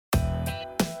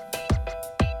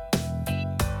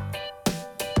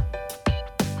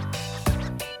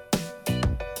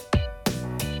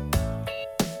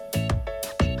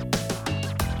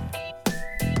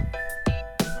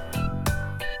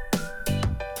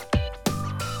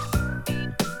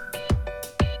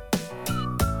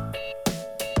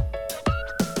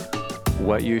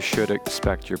what you should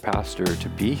expect your pastor to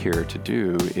be here to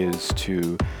do is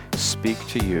to speak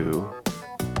to you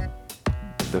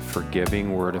the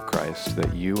forgiving word of Christ,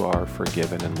 that you are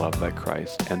forgiven and loved by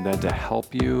Christ, and then to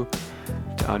help you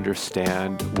to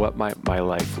understand what might my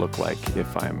life look like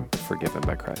if I'm forgiven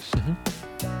by Christ.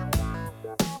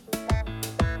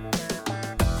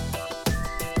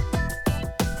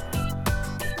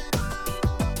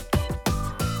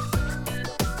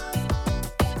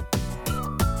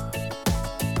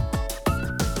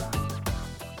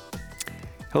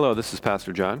 Hello, this is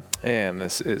Pastor John. And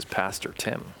this is Pastor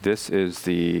Tim. This is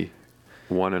the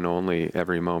one and only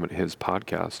Every Moment His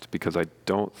podcast, because I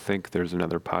don't think there's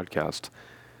another podcast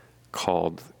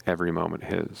called Every Moment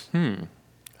His.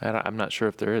 I'm not sure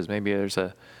if there is. Maybe there's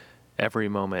a Every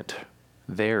Moment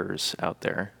Theirs out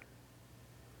there.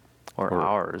 Or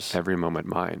ours. Every Moment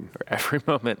Mine. Or Every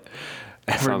Moment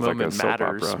Sounds like a Moment soap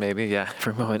Matters, opera. maybe. Yeah,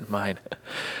 Every Moment Mine.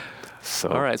 So,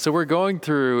 All right, so we're going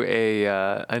through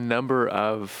a number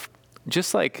of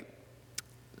just like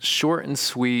short and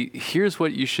sweet, here's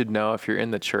what you should know if you're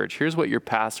in the church. Here's what your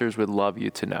pastors would love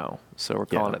you to know. So we're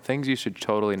calling it things you should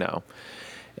totally know.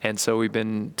 And so we've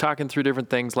been talking through different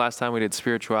things. Last time we did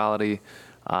spirituality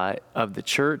of the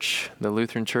church, the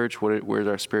Lutheran church, where's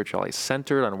our spirituality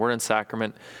centered on word and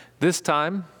sacrament. This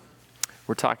time,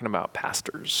 we're talking about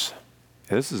pastors.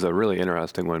 this is a really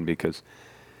interesting one, because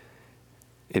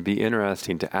it'd be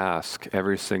interesting to ask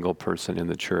every single person in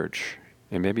the church,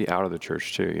 and maybe out of the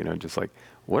church too, just like,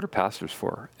 what are pastors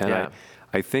for? And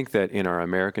I think that in our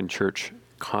American church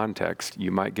context,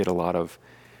 you might get a lot of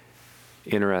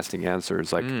interesting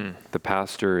answers, like the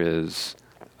pastor is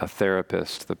a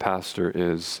therapist, the pastor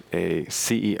is a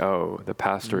CEO, the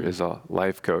pastor is a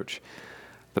life coach,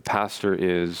 the pastor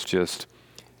is just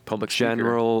Public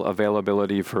general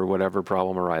availability for whatever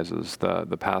problem arises.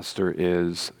 The pastor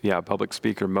is, public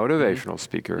speaker, motivational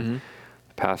speaker. The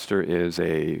pastor is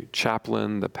a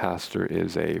chaplain. The pastor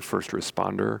is a first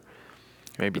responder.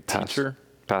 Maybe teacher.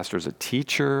 Pastor's a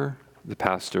teacher. The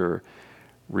pastor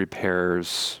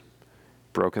repairs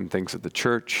broken things at the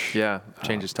church. Yeah,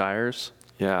 changes tires.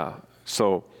 Yeah.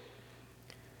 So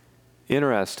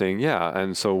interesting. Yeah.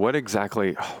 And so why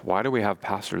do we have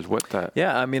pastors?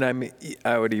 Yeah,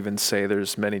 I would even say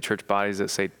there's many church bodies that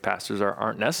say pastors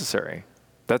aren't necessary.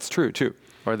 That's true too.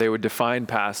 Or they would define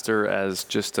pastor as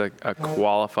just a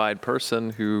qualified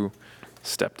person who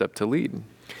stepped up to lead.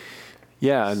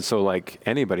 Yeah, and so like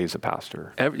anybody's a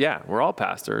pastor. We're all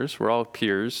pastors. We're all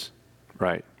peers.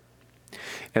 Right.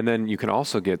 And then you can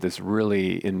also get this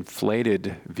really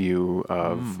inflated view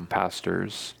of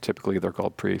pastors. Typically they're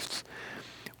called priests,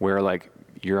 where like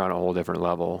you're on a whole different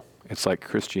level. It's like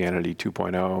Christianity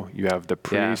 2.0. You have the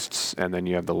priests and then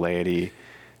you have the laity.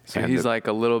 So he's like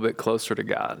a little bit closer to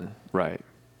God. Right.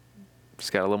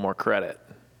 Just got a little more credit.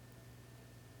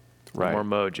 Right. More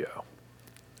mojo.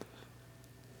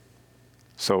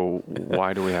 So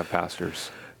why do we have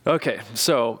pastors? Okay,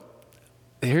 so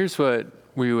here's what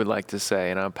we would like to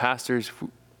say. Pastors,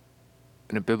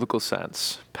 in a biblical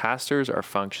sense, pastors are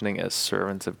functioning as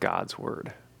servants of God's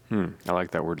word. I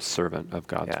like that word, servant of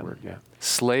God's word. Yeah.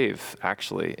 Slave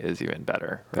actually is even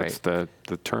better. That's right?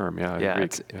 the term. Yeah.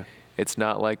 It's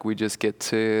not like we just get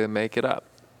to make it up.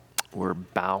 We're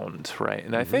bound, right?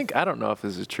 And I don't know if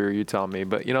this is true. You tell me.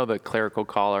 But the clerical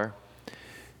collar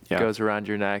goes around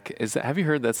your neck. Have you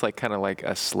heard that's like kind of like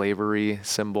a slavery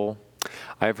symbol?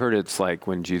 I've heard it's like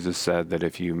when Jesus said that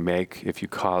if you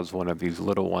cause one of these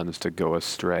little ones to go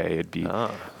astray, it'd be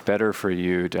better for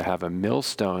you to have a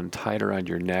millstone tied around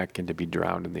your neck and to be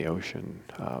drowned in the ocean.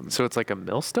 So it's like a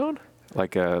millstone?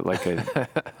 Like a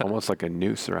almost like a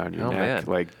noose around your neck. Man.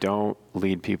 Like, don't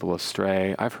lead people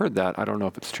astray. I've heard that. I don't know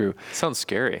if it's true. Sounds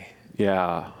scary.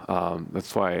 Yeah.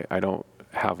 That's why I don't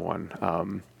have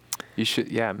one. You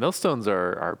should. Yeah. Millstones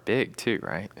are big too,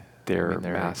 right? They're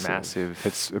massive.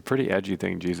 It's a pretty edgy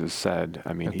thing Jesus said.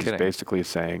 He's basically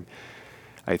saying,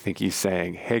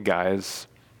 hey guys,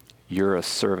 you're a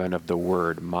servant of the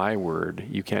word, my word.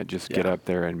 You can't just get up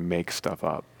there and make stuff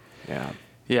up. Yeah.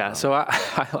 Yeah. So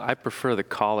I prefer the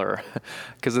collar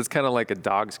because it's kind of like a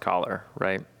dog's collar,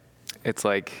 right? It's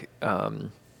like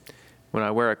when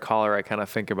I wear a collar, I kind of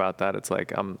think about that. It's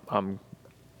like I'm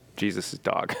Jesus'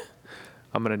 dog.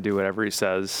 I'm gonna do whatever he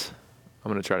says.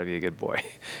 I'm going to try to be a good boy.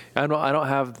 I don't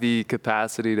have the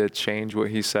capacity to change what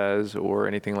he says or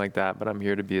anything like that, but I'm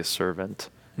here to be a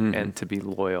servant and to be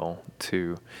loyal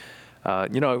to, 1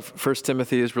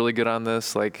 Timothy is really good on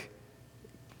this. Like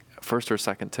 1st or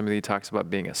 2nd Timothy talks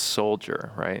about being a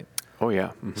soldier, right? Oh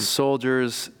yeah.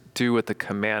 Soldiers do what the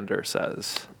commander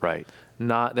says. Right. They're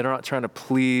not trying to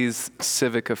please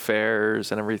civic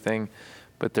affairs and everything,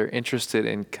 but they're interested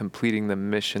in completing the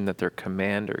mission that their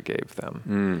commander gave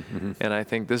them. And I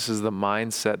think this is the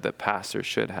mindset that pastors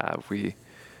should have.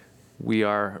 We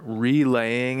are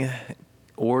relaying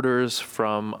orders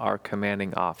from our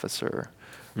commanding officer.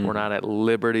 We're not at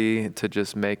liberty to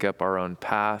just make up our own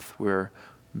path. We're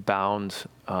bound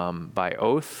by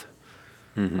oath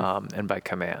and by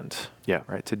command,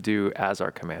 right, to do as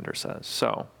our commander says.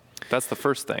 So that's the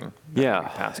first thing.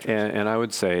 And I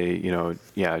would say,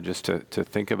 just to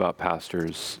think about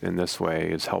pastors in this way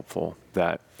is helpful,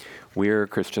 that we're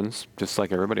Christians just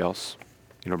like everybody else,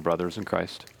 brothers in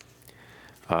Christ.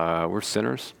 We're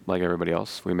sinners like everybody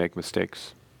else. We make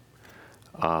mistakes.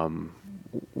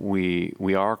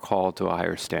 We are called to a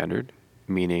higher standard,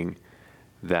 meaning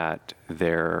that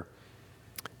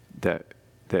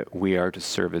we are to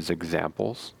serve as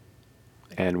examples.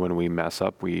 And when we mess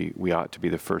up, we ought to be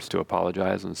the first to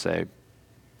apologize and say,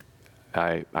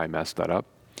 I messed that up.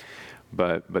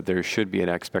 But there should be an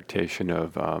expectation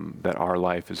of that our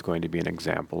life is going to be an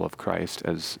example of Christ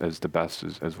as the best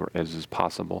as is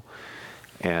possible.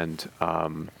 And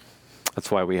that's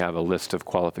why we have a list of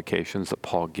qualifications that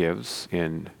Paul gives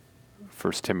in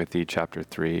 1 Timothy chapter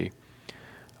 3.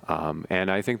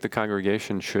 And I think the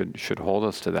congregation should hold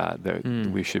us to that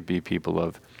we should be people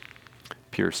of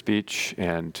pure speech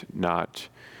and not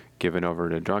given over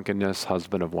to drunkenness,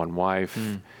 husband of one wife,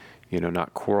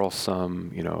 not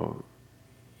quarrelsome,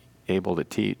 able to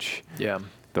teach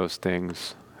those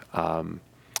things.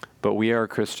 But we are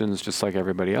Christians just like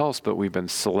everybody else, but we've been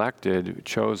selected,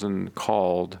 chosen,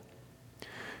 called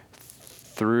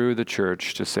through the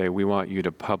church to say, we want you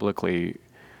to publicly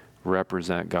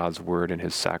represent God's word and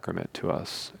his sacrament to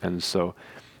us. And so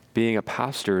being a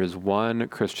pastor is one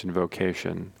Christian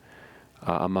vocation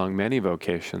among many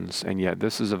vocations, and yet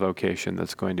this is a vocation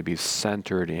that's going to be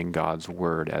centered in God's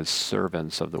word as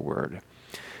servants of the word.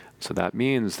 So that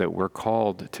means that we're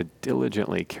called to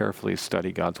diligently, carefully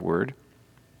study God's word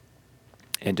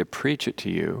and to preach it to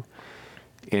you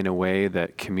in a way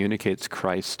that communicates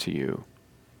Christ to you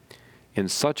in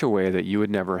such a way that you would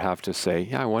never have to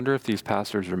say, I wonder if these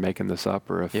pastors are making this up,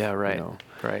 or if,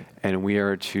 right. And we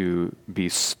are to be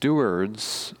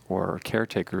stewards or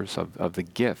caretakers of the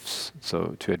gifts,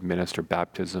 so to administer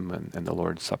baptism and the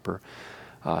Lord's Supper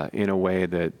in a way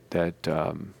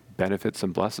that benefits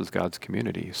and blesses God's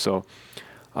community. So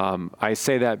I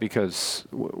say that because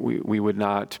we would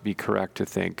not be correct to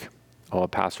think,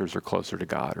 pastors are closer to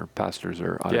God, or pastors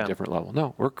are on a different level.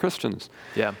 No, we're Christians.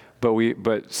 Yeah.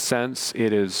 But since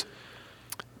it is,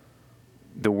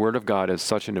 the Word of God is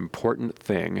such an important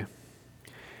thing,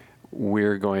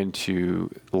 we're going to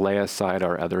lay aside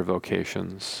our other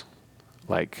vocations,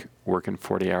 like working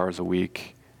 40 hours a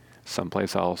week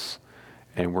someplace else,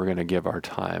 and we're going to give our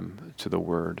time to the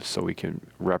Word so we can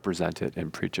represent it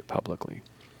and preach it publicly.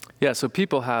 Yeah, so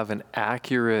people have an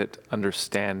accurate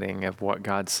understanding of what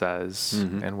God says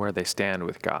and where they stand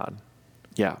with God.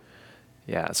 Yeah.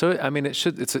 Yeah, so I mean, it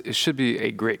should be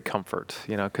a great comfort,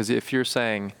 because if you're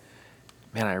saying,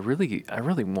 man, I really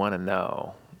want to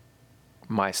know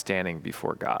my standing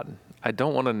before God. I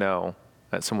don't want to know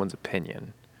someone's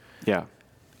opinion. Yeah.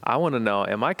 I want to know,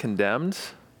 am I condemned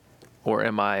or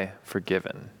am I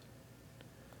forgiven?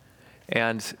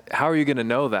 And how are you going to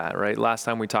know that, right? Last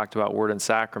time we talked about word and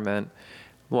sacrament.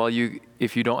 Well,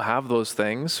 if you don't have those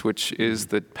things, which is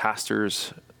the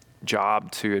pastor's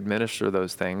job to administer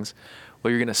those things, well,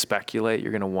 you're going to speculate,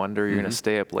 you're going to wonder, you're going to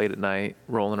stay up late at night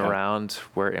rolling around,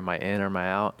 where am I in or am I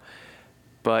out?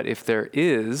 But if there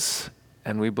is,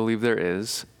 and we believe there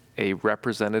is, a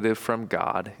representative from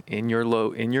God in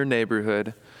your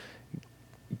neighborhood,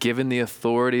 given the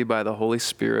authority by the Holy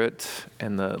Spirit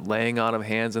and the laying on of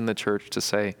hands in the church to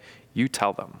say, you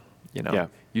tell them,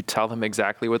 you tell them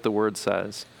exactly what the word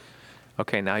says.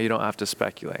 Okay, now you don't have to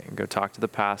speculate and go talk to the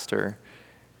pastor.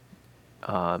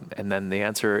 And then the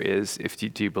answer is,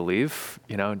 do you believe,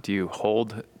 do you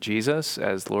hold Jesus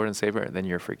as Lord and Savior? Then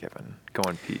you're forgiven. Go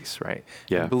in peace, right?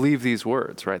 Yeah. And believe these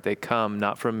words, right? They come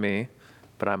not from me,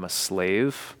 but I'm a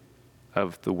slave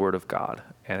of the word of God,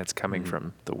 and it's coming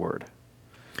from the word.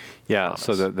 Yeah.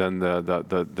 So then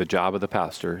the job of the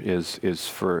pastor is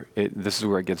for it. This is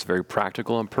where it gets very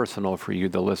practical and personal for you,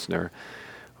 the listener.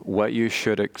 What you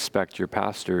should expect your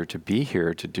pastor to be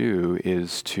here to do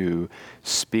is to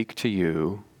speak to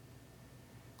you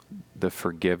the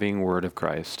forgiving word of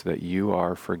Christ, that you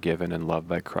are forgiven and loved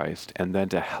by Christ, and then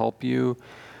to help you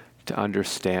to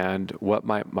understand what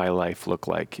might my life look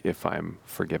like if I'm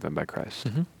forgiven by Christ.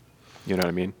 Mm-hmm. You know what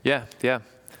I mean? Yeah.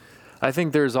 I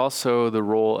think there's also the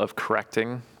role of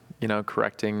correcting,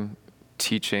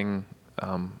 teaching,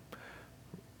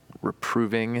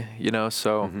 reproving,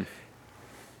 so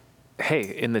hey,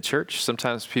 in the church,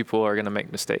 sometimes people are going to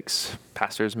make mistakes.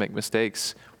 Pastors make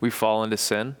mistakes. We fall into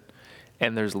sin,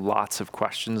 and there's lots of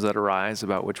questions that arise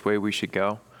about which way we should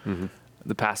go. Mm-hmm.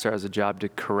 The pastor has a job to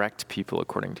correct people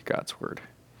according to God's word.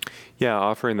 Yeah,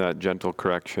 offering that gentle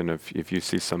correction if you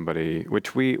see somebody,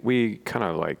 which we kind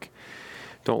of like,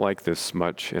 don't like this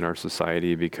much in our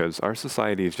society, because our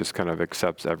society just kind of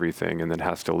accepts everything and then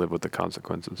has to live with the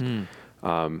consequences.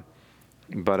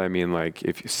 But I mean, like,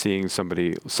 if you're seeing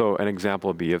somebody, so an example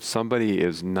would be if somebody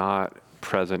is not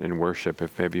present in worship,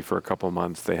 if maybe for a couple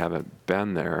months they haven't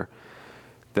been there,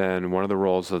 then one of the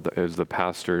roles is the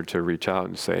pastor to reach out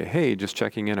and say, hey, just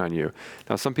checking in on you.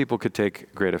 Now, some people could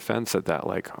take great offense at that,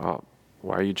 like, oh,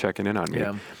 why are you checking in on me?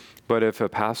 Yeah. But if a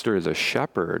pastor is a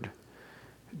shepherd,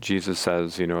 Jesus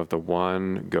says, if the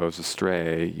one goes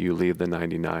astray, you leave the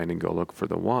 99 and go look for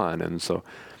the one. And so,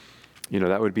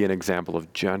 that would be an example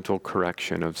of gentle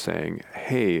correction of saying,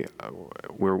 hey,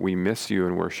 we miss you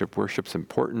in worship. Worship's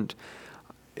important.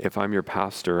 If I'm your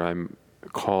pastor, I'm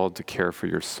called to care for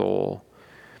your soul.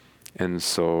 And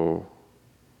so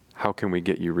how can we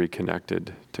get you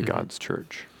reconnected to God's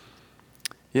church?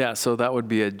 Yeah, so that would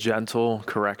be a gentle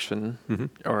correction,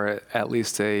 or at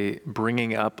least a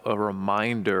bringing up a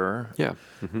reminder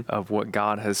of what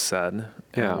God has said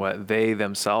and what they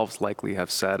themselves likely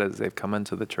have said as they've come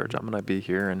into the church. I'm going to be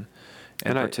here and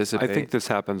participate. I think this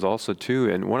happens also too,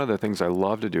 and one of the things I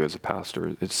love to do as a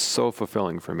pastor, it's so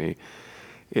fulfilling for me,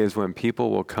 is when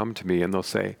people will come to me and they'll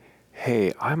say,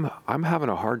 hey, I'm having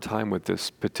a hard time with this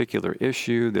particular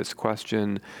issue, this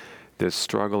question, this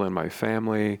struggle in my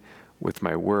family, with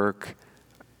my work,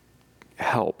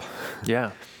 help.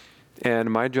 Yeah.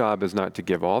 And my job is not to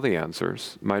give all the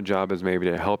answers. My job is maybe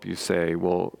to help you say,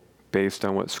 well, based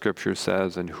on what Scripture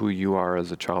says and who you are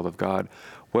as a child of God,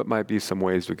 what might be some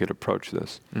ways we could approach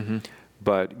this?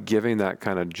 But giving that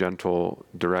kind of gentle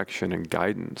direction and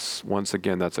guidance, once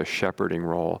again, that's a shepherding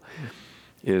role,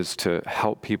 is to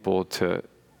help people to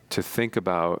think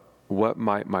about what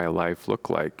might my life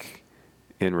look like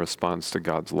in response to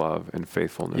God's love and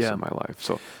faithfulness in my life.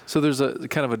 So there's a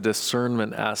kind of a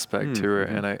discernment aspect to it,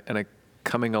 and a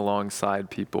coming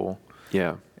alongside people,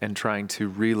 and trying to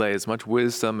relay as much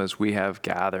wisdom as we have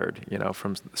gathered,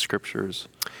 from the Scriptures,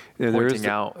 pointing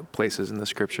out places in the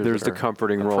Scriptures. There's the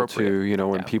comforting role too,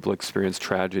 when Yeah. people experience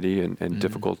tragedy and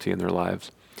difficulty in their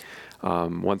lives.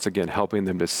 Once again, helping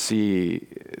them to see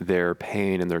their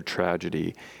pain and their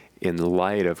tragedy in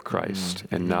light of Christ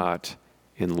and not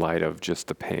in light of just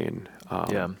the pain.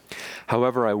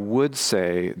 However, I would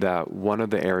say that one of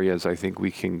the areas I think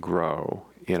we can grow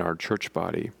in our church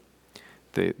body,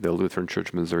 the Lutheran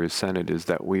Church Missouri Synod, is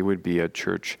that we would be a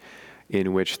church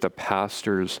in which the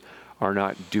pastors are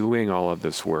not doing all of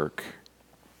this work,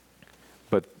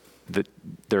 but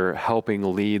they're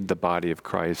helping lead the body of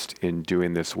Christ in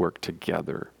doing this work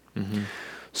together.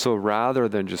 So rather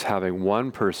than just having one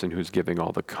person who's giving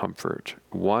all the comfort,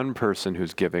 one person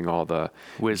who's giving all the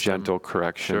gentle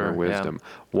correction or wisdom,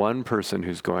 one person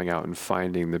who's going out and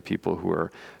finding the people who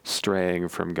are straying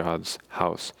from God's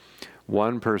house,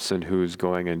 one person who's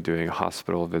going and doing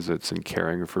hospital visits and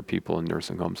caring for people in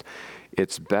nursing homes,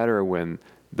 it's better when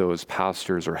those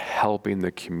pastors are helping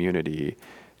the community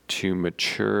to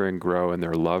mature and grow in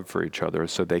their love for each other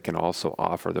so they can also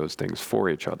offer those things for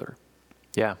each other.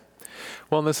 Yeah.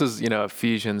 Well, and this is,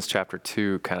 Ephesians chapter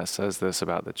 2 kind of says this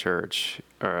about the church,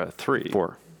 or 3.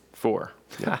 4.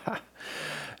 Yeah.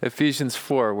 Ephesians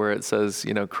 4, where it says,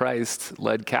 Christ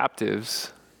led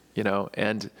captives,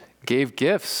 and gave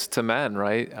gifts to men,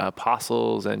 right?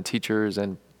 Apostles and teachers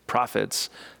and prophets,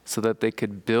 so that they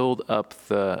could build up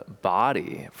the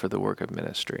body for the work of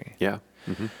ministry. Yeah.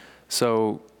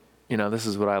 So, this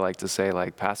is what I like to say,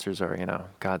 like pastors are,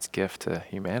 God's gift to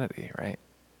humanity, right?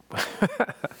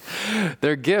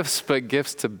 They're gifts, but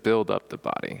gifts to build up the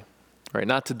body, right?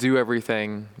 Not to do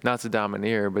everything, not to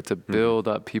domineer, but to build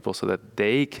up people so that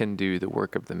they can do the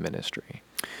work of the ministry.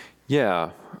 Yeah,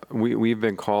 we've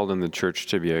been called in the church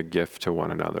to be a gift to one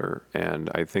another, and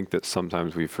I think that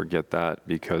sometimes we forget that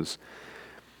because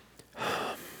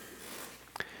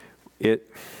in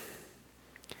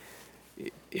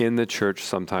the church,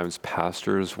 sometimes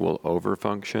pastors will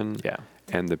overfunction,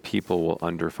 and the people will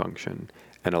underfunction.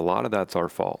 And a lot of that's our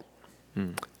fault.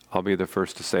 I'll be the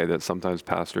first to say that sometimes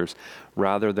pastors,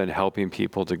 rather than helping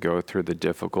people to go through the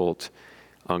difficult,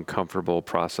 uncomfortable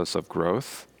process of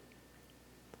growth,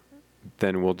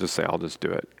 then we'll just say, I'll just do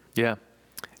it. Yeah.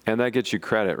 And that gets you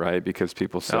credit, right? Because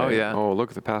people say, oh,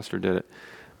 look, the pastor did it.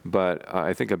 But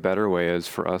I think a better way is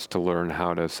for us to learn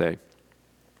how to say,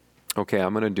 okay,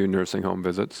 I'm going to do nursing home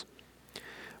visits,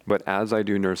 But as I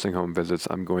do nursing home visits,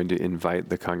 I'm going to invite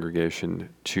the congregation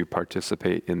to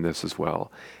participate in this as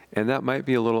well. And that might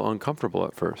be a little uncomfortable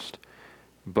at first,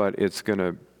 but it's going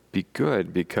to be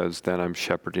good because then I'm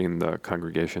shepherding the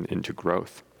congregation into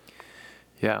growth.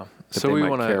 Yeah. That So they we might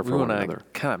want care for one to another.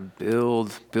 kind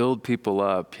of build people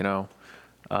up,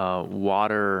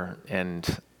 water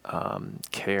and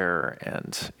care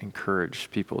and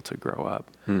encourage people to grow up.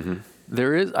 Mm-hmm.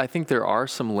 I think there are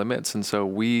some limits, and so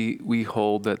we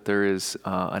hold that there is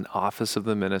an office of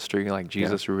the ministry, like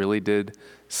Jesus really did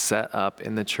set up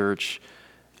in the church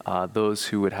those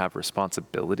who would have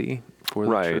responsibility for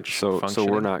the church So functioning.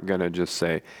 we're not going to just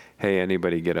say, hey,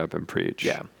 anybody get up and preach.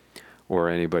 Yeah. Or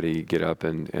anybody get up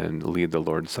and lead the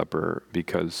Lord's Supper,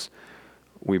 because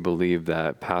we believe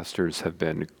that pastors have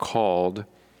been called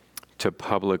to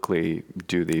publicly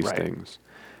do these Right. things.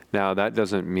 Now, that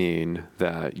doesn't mean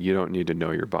that you don't need to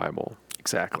know your Bible.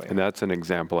 Exactly. And that's an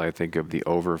example, I think, of the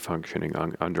over-functioning,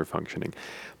 under-functioning.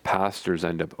 Pastors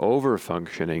end up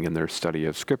over-functioning in their study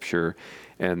of Scripture,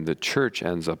 and the church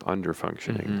ends up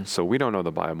under-functioning. So we don't know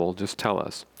the Bible, just tell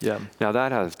us. Yeah. Now,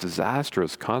 that has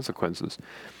disastrous consequences.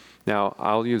 Now,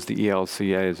 I'll use the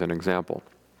ELCA as an example.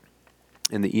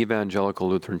 In the Evangelical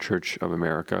Lutheran Church of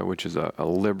America, which is a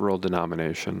liberal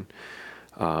denomination,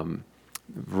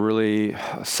 really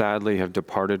sadly have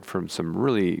departed from some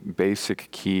really basic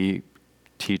key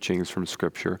teachings from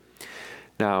Scripture.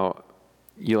 Now,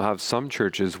 you'll have some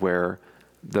churches where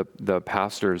the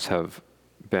pastors have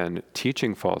been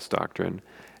teaching false doctrine,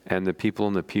 and the people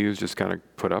in the pews just kind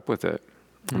of put up with it.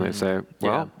 And they say,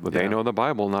 well, they know the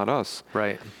Bible, not us.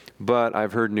 Right. But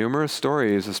I've heard numerous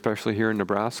stories, especially here in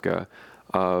Nebraska,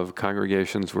 of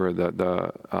congregations where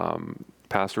the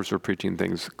pastors were preaching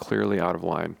things clearly out of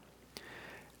line.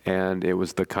 And it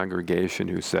was the congregation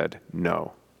who said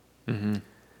no. Mm-hmm.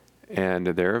 And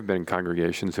there have been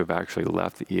congregations who have actually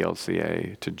left the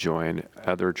ELCA to join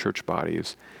other church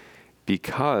bodies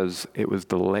because it was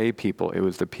the lay people, it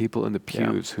was the people in the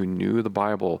pews who knew the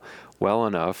Bible well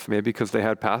enough, maybe because they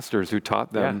had pastors who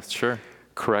taught them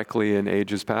correctly in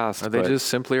ages past. Or they just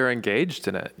simply are engaged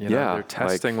in it. They're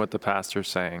testing what the pastor's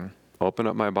saying. Open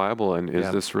up my Bible, and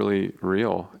is this really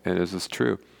real? And is this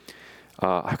true?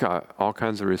 I've got all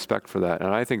kinds of respect for that.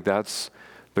 And I think that's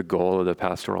the goal of the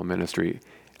pastoral ministry.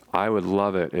 I would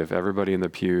love it if everybody in the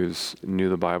pews knew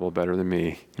the Bible better than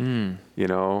me.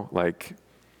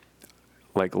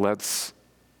 Like let's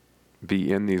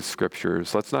be in these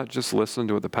scriptures. Let's not just listen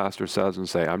to what the pastor says and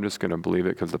say, I'm just going to believe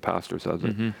it because the pastor says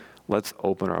it. Let's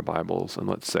open our Bibles and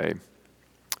let's say,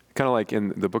 kind of like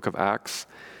in the book of Acts,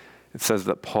 it says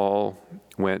that Paul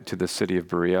went to the city of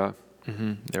Berea.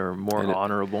 They were more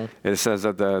honorable. It says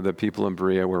that the people in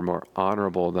Berea were more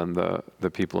honorable than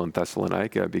the people in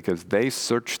Thessalonica because they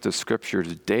searched the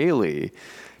scriptures daily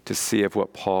to see if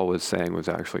what Paul was saying was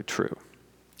actually true.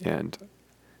 And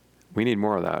we need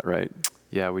more of that, right?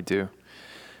 Yeah, we do.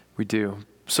 We do.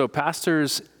 So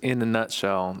pastors, in a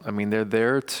nutshell, they're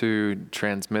there to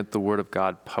transmit the word of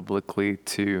God publicly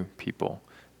to people.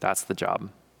 That's the job,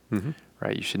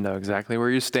 right? You should know exactly where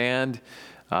you stand.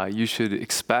 You should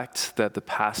expect that the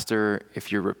pastor, if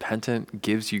you're repentant,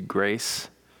 gives you grace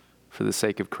for the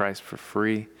sake of Christ for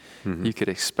free. You could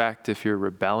expect, if you're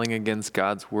rebelling against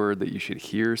God's word, that you should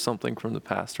hear something from the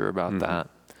pastor about that.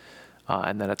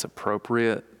 And that it's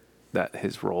appropriate, that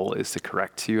his role is to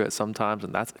correct you at some times,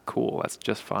 and that's cool. That's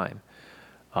just fine.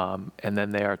 And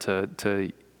then they are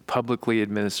to publicly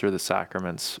administer the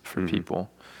sacraments for people.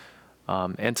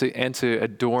 And to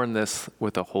adorn this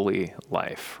with a holy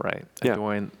life, right?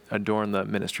 Adorn the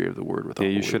ministry of the word with a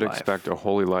holy life. You should expect a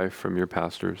holy life from your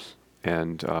pastors,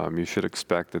 and you should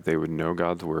expect that they would know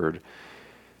God's word,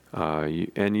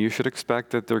 and you should expect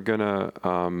that they're gonna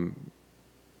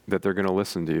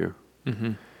listen to you.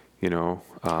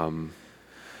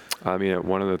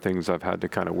 One of the things I've had to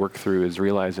kind of work through is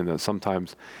realizing that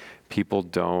sometimes people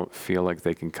don't feel like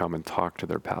they can come and talk to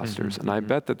their pastors, and I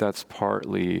bet that that's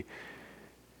partly.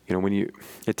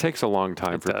 It takes a long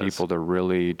time for people to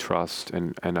really trust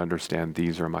and understand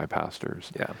these are my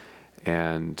pastors. Yeah.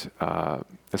 And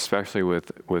especially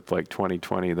with like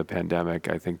 2020, the pandemic,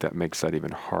 I think that makes that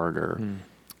even harder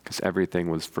because everything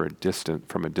was from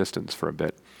a distance for a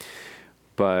bit.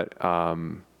 But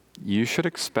you should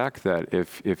expect that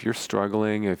if you're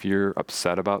struggling, if you're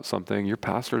upset about something, your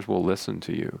pastors will listen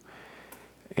to you.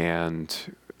 And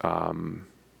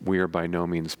we are by no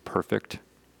means perfect.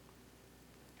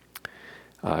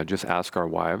 Just ask our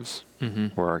wives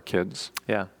or our kids.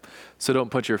 Yeah. So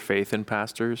don't put your faith in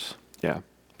pastors. Yeah.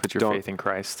 Put your faith in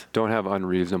Christ. Don't have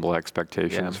unreasonable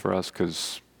expectations for us,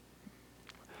 because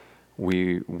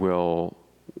we will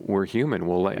we're human.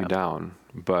 We'll let Yeah. you down,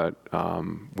 but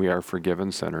we are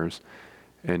forgiven sinners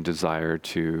and desire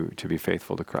to be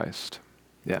faithful to Christ.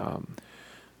 Yeah.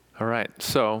 All right.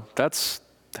 So that's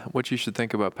what you should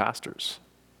think about pastors.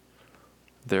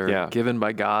 They're Yeah. given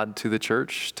by God to the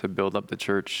church to build up the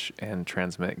church and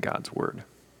transmit God's word.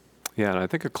 Yeah, and I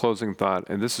think a closing thought,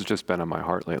 and this has just been on my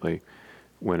heart lately,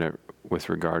 with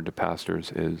regard to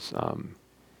pastors, is,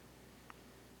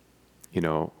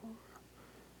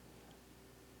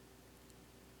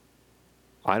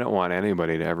 I don't want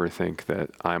anybody to ever think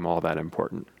that I'm all that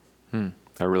important.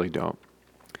 I really don't.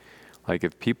 Like,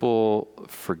 if people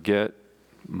forget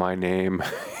my name,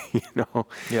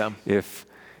 Yeah. if,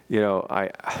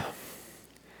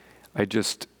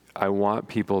 I want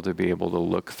people to be able to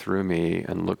look through me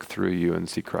and look through you and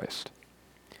see Christ.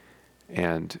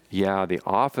 And yeah, the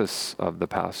office of the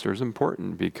pastor is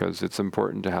important because it's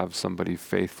important to have somebody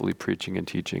faithfully preaching and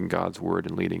teaching God's word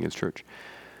and leading his church.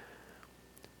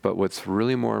 But what's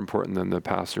really more important than the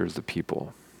pastor is the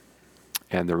people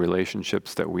and the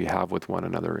relationships that we have with one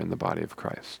another in the body of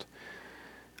Christ.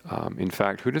 In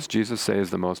fact, who does Jesus say is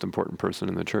the most important person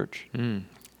in the church?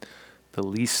 The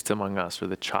least among us, or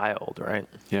the child, right?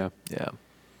 Yeah. Yeah.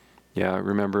 Yeah,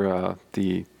 remember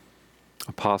the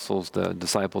apostles, the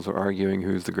disciples are arguing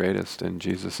who's the greatest, and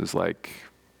Jesus is like,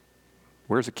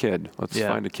 where's a kid? Let's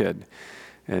find a kid.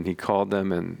 And he called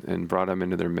them and brought them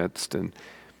into their midst. And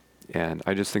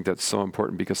I just think that's so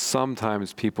important because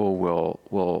sometimes people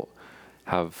will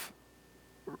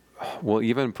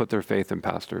even put their faith in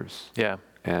pastors. Yeah.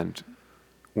 And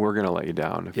we're going to let you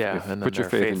down. And then put your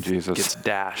faith in Jesus. Gets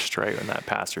dashed, right, when that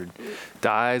pastor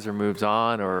dies or moves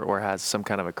on or has some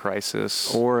kind of a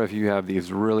crisis. Or if you have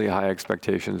these really high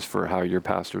expectations for how your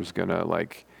pastor's going to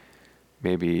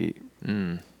maybe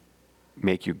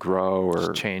make you grow or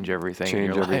just change everything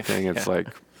in your life. It's like,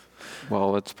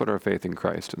 well, let's put our faith in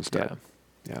Christ instead.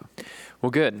 Yeah. Well,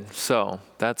 good. So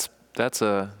that's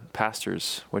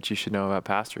pastors, what you should know about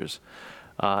pastors.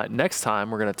 Next time,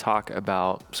 we're going to talk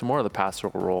about some more of the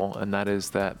pastoral role, and that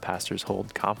is that pastors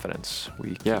hold confidence.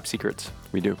 We keep secrets.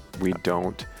 We do. We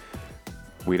don't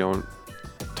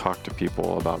talk to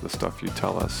people about the stuff you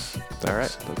tell us. All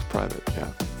right. That's private.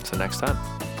 Yeah. So next time.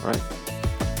 All right.